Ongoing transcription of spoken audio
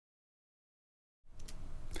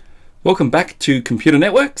Welcome back to Computer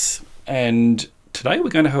Networks, and today we're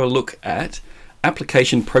going to have a look at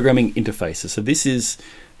application programming interfaces. So this is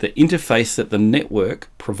the interface that the network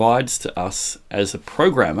provides to us as a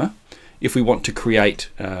programmer if we want to create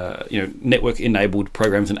network-enabled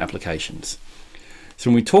programs and applications. So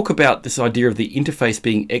when we talk about this idea of the interface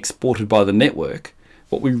being exported by the network,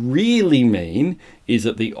 what we really mean is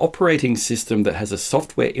that the operating system that has a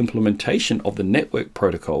software implementation of the network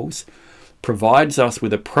protocols provides us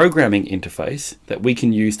with a programming interface that we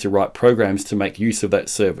can use to write programs to make use of that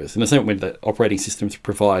service. In the same way that operating systems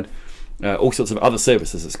provide all sorts of other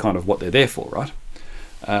services, it's kind of what they're there for, right?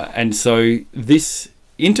 And so this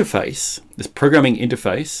interface, this programming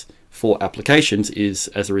interface for applications is,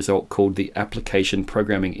 as a result, called the Application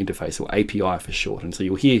Programming Interface, or API for short. And so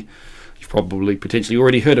you'll hear, you've probably potentially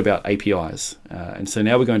already heard about APIs. And so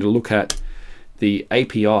now we're going to look at the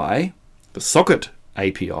API, the socket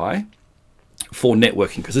API, for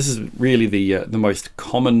networking, because this is really the most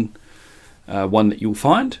common one that you'll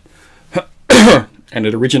find. And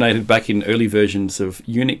it originated back in early versions of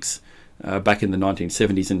Unix back in the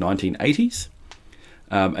 1970s and 1980s.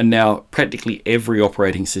 And now practically every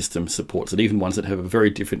operating system supports it, even ones that have a very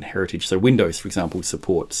different heritage. So Windows, for example,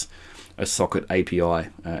 supports a socket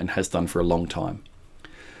API and has done for a long time.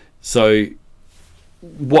 So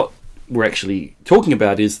what we're actually talking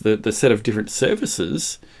about is the set of different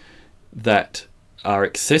services that are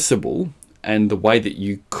accessible and the way that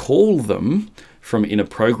you call them from in a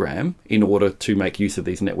program in order to make use of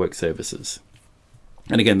these network services.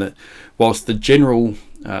 And again, whilst the general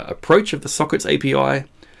approach of the sockets API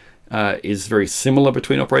is very similar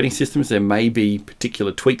between operating systems, there may be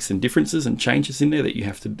particular tweaks and differences and changes in there that you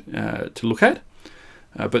have to look at.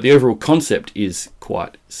 But the overall concept is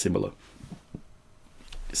quite similar.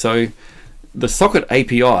 So the socket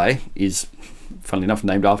API is, funnily enough,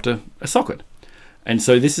 named after a socket. And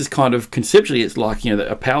so this is kind of conceptually, it's like,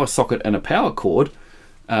 a power socket and a power cord,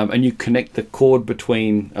 and you connect the cord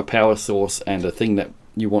between a power source and a thing that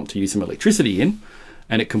you want to use some electricity in,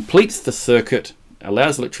 and it completes the circuit,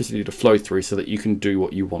 allows electricity to flow through so that you can do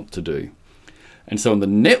what you want to do. And so in the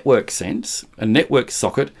network sense, a network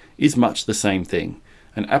socket is much the same thing.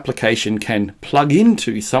 An application can plug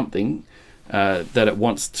into something that it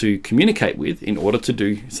wants to communicate with in order to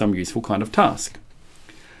do some useful kind of task.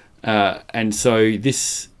 And so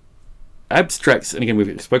this abstracts, and again,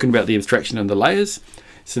 we've spoken about the abstraction and the layers.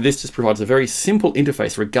 So this just provides a very simple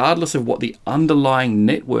interface, regardless of what the underlying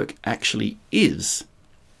network actually is,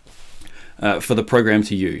 for the program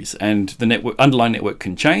to use. And the underlying network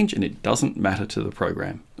can change, and it doesn't matter to the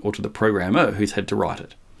program or to the programmer who's had to write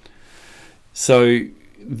it. So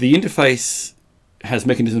the interface has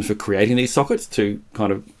mechanisms for creating these sockets to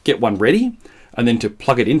kind of get one ready, and then to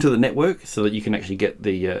plug it into the network so that you can actually get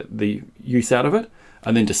the use out of it,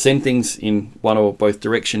 and then to send things in one or both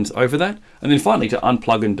directions over that, and then finally to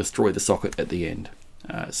unplug and destroy the socket at the end.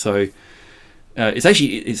 It's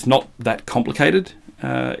not that complicated.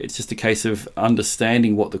 It's just a case of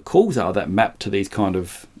understanding what the calls are that map to these kind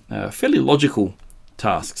of fairly logical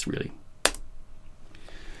tasks, really.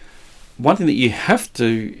 One thing that you have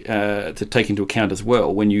to take into account as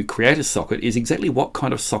well when you create a socket is exactly what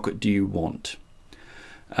kind of socket do you want.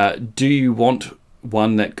 Do you want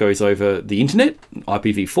one that goes over the internet,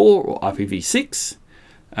 IPv4 or IPv6?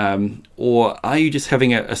 Or are you just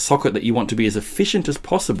having a socket that you want to be as efficient as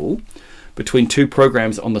possible between two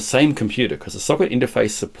programs on the same computer? Because the socket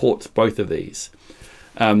interface supports both of these.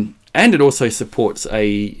 And it also supports,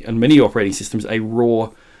 on many operating systems, a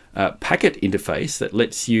raw packet interface that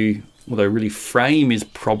lets you, although really frame is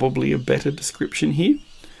probably a better description here,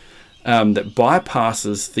 that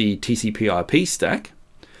bypasses the TCP/IP stack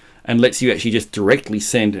and lets you actually just directly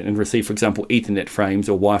send and receive, for example, Ethernet frames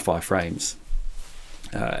or Wi-Fi frames.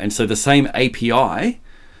 And so the same API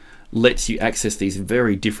lets you access these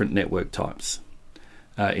very different network types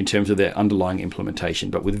in terms of their underlying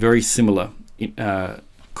implementation, but with very similar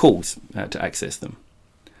calls to access them.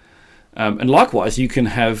 And likewise, you can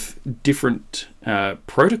have different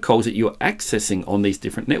protocols that you're accessing on these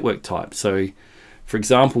different network types. So, for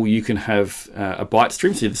example, you can have a byte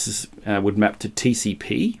stream. So this would map to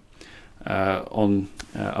TCP on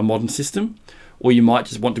a modern system, or you might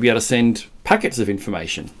just want to be able to send packets of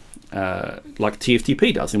information like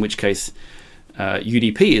TFTP does, in which case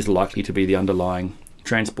UDP is likely to be the underlying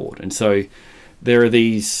transport. And so there are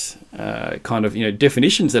these kind of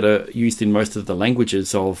definitions that are used in most of the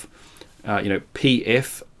languages of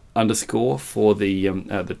PF underscore for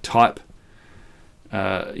the type,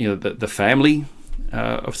 the family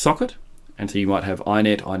of socket. And so you might have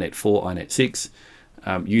INET, INET4, INET6,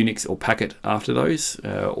 Unix or packet after those,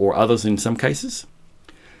 or others in some cases.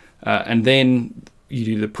 And then you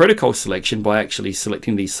do the protocol selection by actually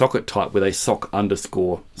selecting the socket type with a sock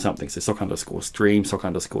underscore something. So sock underscore stream, sock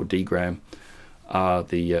underscore dgram are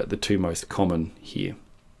the two most common here.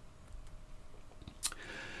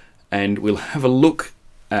 And we'll have a look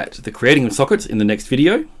at the creating of sockets in the next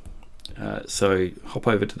video. So hop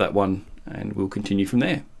over to that one and we'll continue from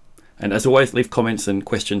there. And as always, leave comments and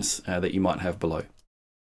questions that you might have below.